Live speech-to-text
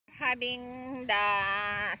having the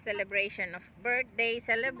celebration of birthday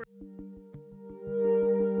celebration.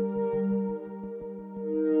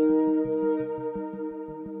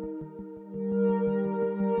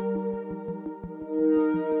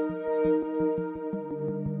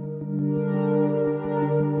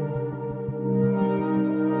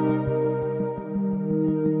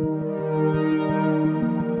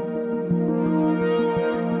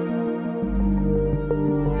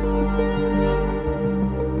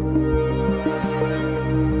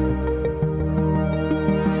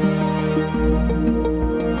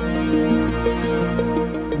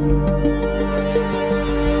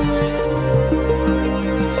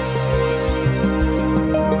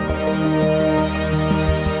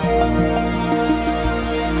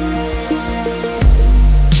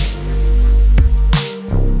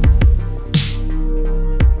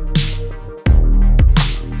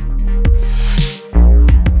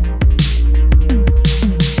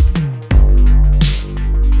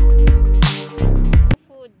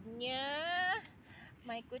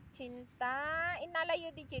 May kutsinta,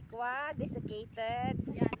 inalayo di chikwa, desiccated.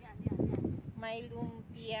 May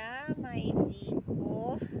lumpia, may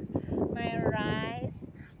biko, may rice,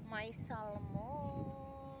 may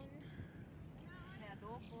salmon, may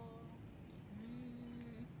adobo.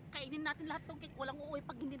 Kainin natin lahat tong cake. Walang uuwi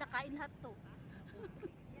pag hindi nakain lahat to.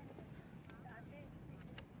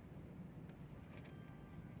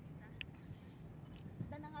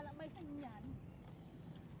 Dan ang alam may sa inyan.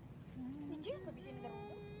 Hindi yan, mabisin ka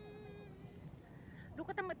rin.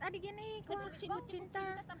 Duka tamat adig yan eh, kutsinta.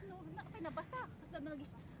 Pinabasa. Tansa na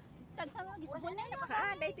nagis.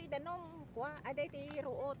 Ada ito idanom, kuha, ada ito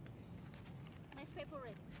iruot. My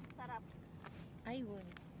favorite. Sarap. Ayun.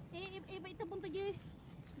 Iba ito punto di.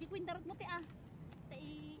 Di ko indarot mo ti ah.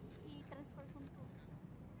 I-transfer ko to.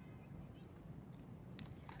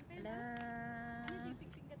 Ala.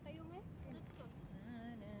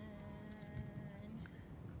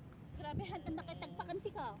 Grabe, hantang nakitagpakan si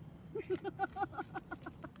ka.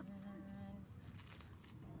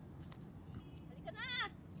 Halika na!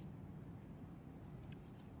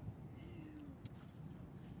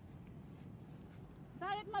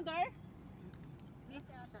 Bakit, mother?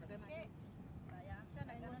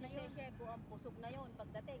 Buang pusog na yun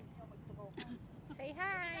pagdating. Say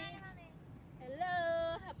hi! Hello!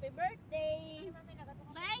 Happy birthday!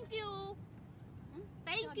 Thank you!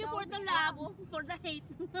 Thank you for the love, for the hate.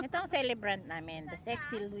 Ito ang celebrant namin, the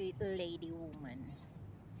sexy lady woman.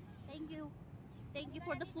 Thank you. Thank you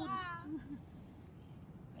for the foods.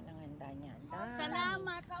 Walang handa niya.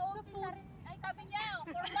 Salamat sa foods. Ay, sabi niya!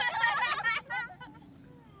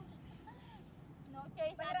 No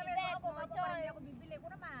choice, Ate Bet, no choice. Ako bibili ko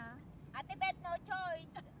naman. Ate Bet, no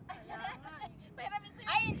choice.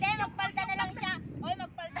 Ay, hindi, magpalda na lang siya. Oy,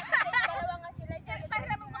 magpalda na siya. Dalawa nga sila.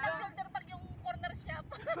 Pahiram mo ng shoulder bag yung corner shop.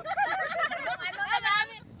 Yung ano,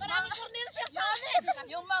 Maraming corner shop sa amin.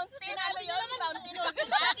 yung mountain, ano yun? Mountain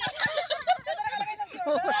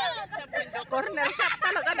Corner shop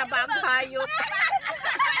talaga na baghayot.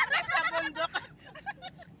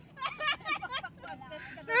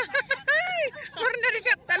 Corner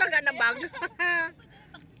shop talaga na bag.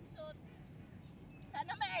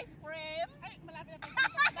 Sana may ice cream. Ay, malapit na tayo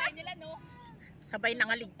sa bahay nila, no? Sabay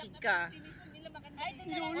nangaligkig ka. Ay,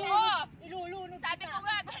 ilulunod. Sabi ko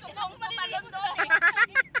nga, gusto kong tumalon doon eh.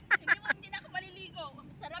 Hindi na ako maliligo.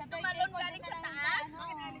 Sarap tumalon galing sa taas.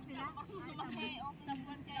 Bakit alis sila? Kasi open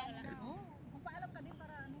siya. Kung paalam ka din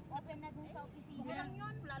para ano. Open na dun sa opisina. Okay lang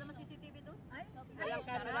yun. Wala naman CCTV doon. Ay, Walang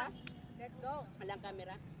camera? let's go. Walang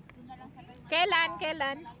camera? Dun na lang sa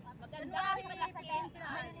Kailan? maganda kasi malakayan sila.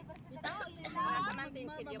 Sa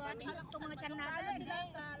Mantinsilyo kami. Itong mga tiyan natin sila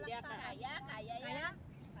sa Kaya yan.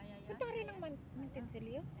 Punta rin ng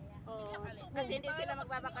Mantinsilyo? Oo. Kasi hindi sila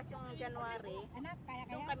magbabakasyon ng January. Anak, kaya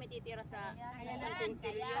Doon kami titira sa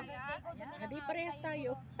Mantinsilyo. Hindi parehas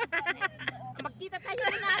tayo. Magkita tayo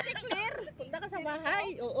rin natin, Claire. Punta ka sa bahay.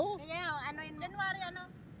 Oo. Kaya ano yun? January ano?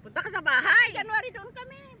 Punta ka sa bahay. January doon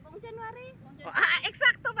kami. Buong January.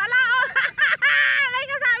 Eksakto pala. Oh. May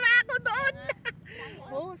kasama ako doon.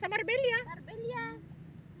 Oh, sa Marbella. Marbella.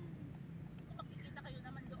 Makikita kayo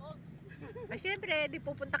naman doon. Ah, syempre, di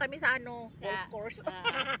pupunta kami sa ano, golf course.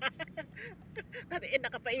 Kasi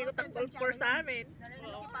nakapaikot ang golf course sa amin.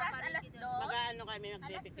 Alas 2. Mag-ano kami, Alas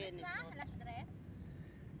 3 magbibikinis. na? Alas 3?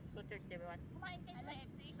 2:31. Kumain kayo sa Alas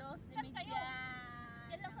FC. 2. Saan kayo?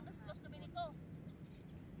 Yan lang sa Los Dominicos.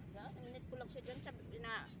 Minute ko lang siya dyan. Sabi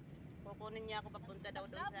na, kukunin niya ako papunta daw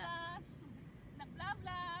doon sa...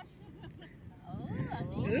 Nag-blablash. Oh,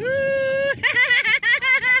 ano yun?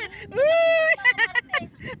 Ooh!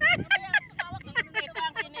 Mamaya tumawag ka. Kita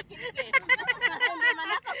ang kinikilig eh. Hindi man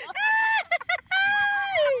ako.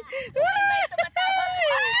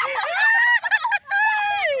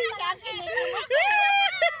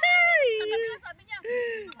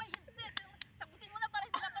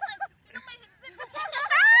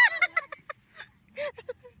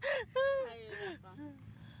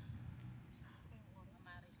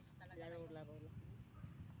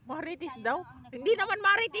 Marites daw. Hindi naman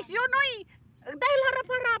Marites yun, oy. Dahil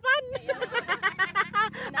harap-harapan.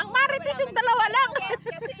 Ang Marites yung dalawa lang.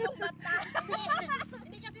 Kasi yung mata.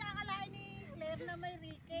 Hindi kasi akalain ni Claire na may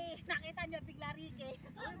Ricky. Nakita niya bigla Ricky.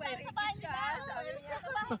 May Ricky siya. Sabi niya. Sa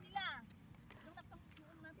bahay nila.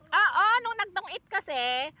 Oo, nung nagtong-it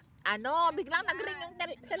kasi, biglang nag-ring yung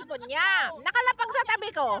cellphone niya. Nakalapag sa tabi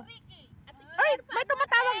ko. Ay, may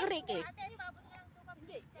tumatawag, Ricky.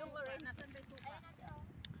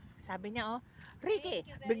 Sabi niya, Ricky,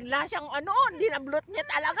 bigla siyang dinablot niya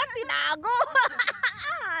talaga, tinago.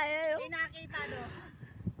 Pinakita no.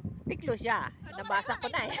 Tiklo siya. Nabasa ko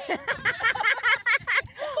na eh.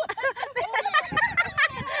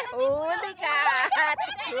 Uli ka.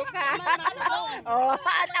 Tiklo ka.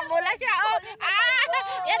 Namula siya.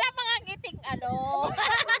 Yan ang mga ngiting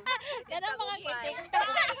Yan ang mga ngiting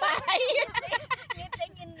tagumpay.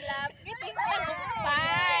 Ngiting in love. Ngiting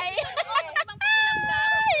tagumpay.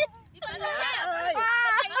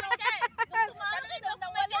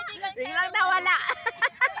 Biglang nawala.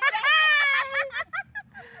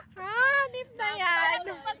 Hanip na yan.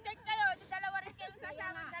 Pag-date kayo, dalawa rin kayo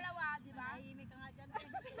sasama, dalawa, di ba?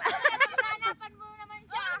 Hanapan mo naman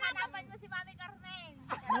siya. Hanapan mo si Mami Carmen.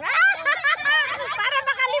 Para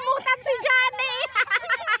makalimutan si Johnny.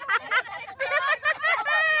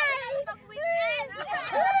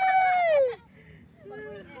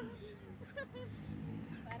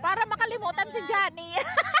 Para makalimutan si Johnny.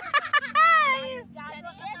 Johnny,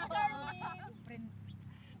 yes, darling.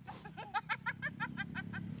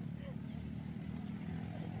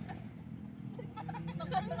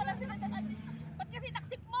 Magkaroon pala sila dati. Ba't kasi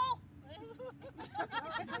taksik mo?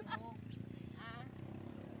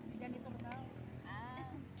 Si Johnny Tornao.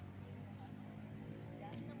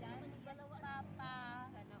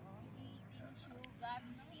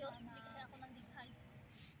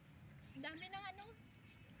 Ang dami ng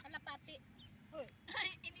kalapati.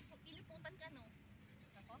 Iniputan ka, no?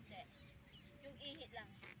 Ako? Hindi. Yung ihi lang.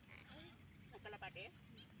 Nagkalapati?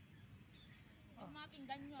 Yung mga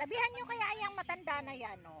pinggan nyo. Tabihan nyo kaya yung matanda na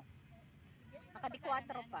yan,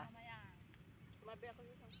 Nakadikwatro pa. Sumabi ako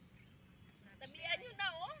dito. Tabihan nyo na,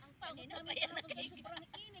 Ang panina pa yan Sobrang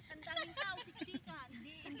init. Ang daming tao, siksikan.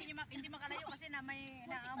 Hindi makalayo kasi naamoy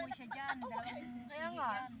siya dyan. Kaya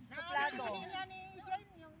nga, suplado.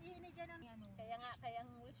 Yung ihi ni Jan ang Kaya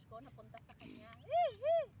ang wish ko napunta sa kanya.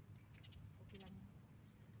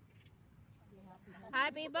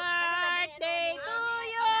 Happy birthday to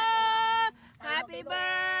you! Happy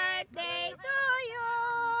birthday to you!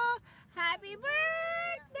 Happy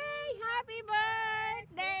birthday! Happy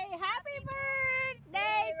birthday! Happy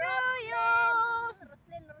birthday to you!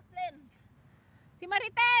 Roslyn. Si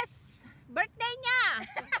Marites! Birthday niya!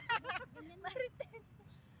 Marites.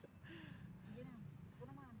 Sige na.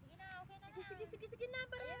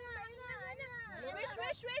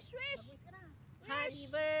 Wish. Happy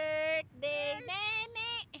birthday,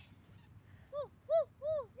 Nene!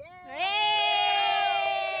 Hooray!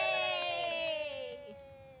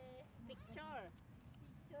 Picture.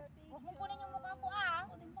 Huwag mo kunin yung mukha ko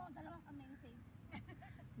Kunin mo, dalawang kaming face.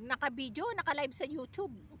 Naka-video, naka-live sa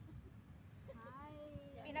YouTube.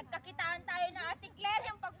 Pinagkakitaan tayo na Ate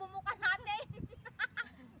Claire yung pagbumuka natin.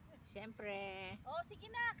 Siyempre. Sige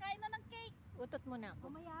na, kain na ng cake. Utot mo na ako.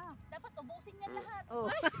 Mamaya, dapat ubusin niya lahat. Oh.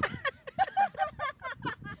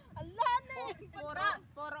 Allah na yun.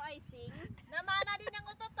 Puro icing. Namana din ang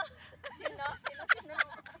utot. Sino?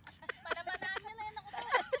 Palamanaan na yun ang utot.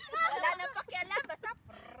 Wala nang pakialam. Basta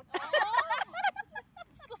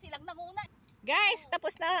Diyos ko, silang nanguna. Guys,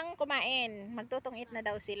 tapos na ang kumain. Magtutong-eat na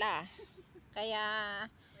daw sila. Kaya,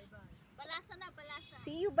 palasa na.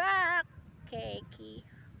 see you back, Keki.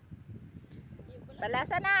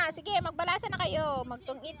 Balasa na. Sige, magbalasa na kayo.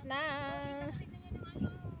 Magtong-eat na.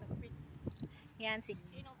 Yan, si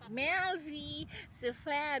Melvie, si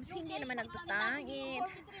Fabs, hindi naman nagtatangin.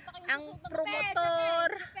 Ang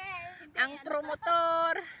promotor.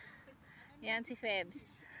 Yan, si Fabs.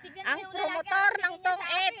 Ang promotor ng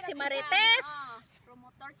tong-eat, si Marites.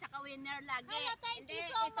 promotor tsaka winner lagi. Thank you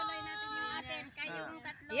so much. Ituloy natin yung atin. Kayong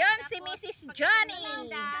tatlo. Yun, si Mrs. Johnny.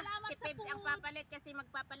 Si Pips ang papalit kasi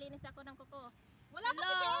magpapalinis ako ng kuko. Wala pa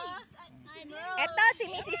si Babes. Ito, si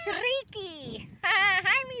Mrs. Ricky.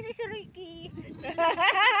 Hi, Mrs. Ricky.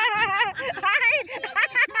 Hi.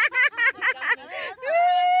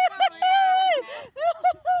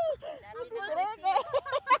 Mrs. Ricky.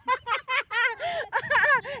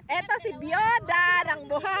 Ito si Bioda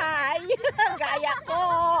ng buhay. Gaya ko,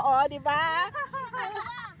 di ba?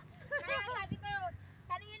 Kaya sabi ko,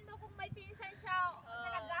 tanungin mo kung may pinsan siya na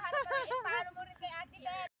naghahanap ka rin, paano mo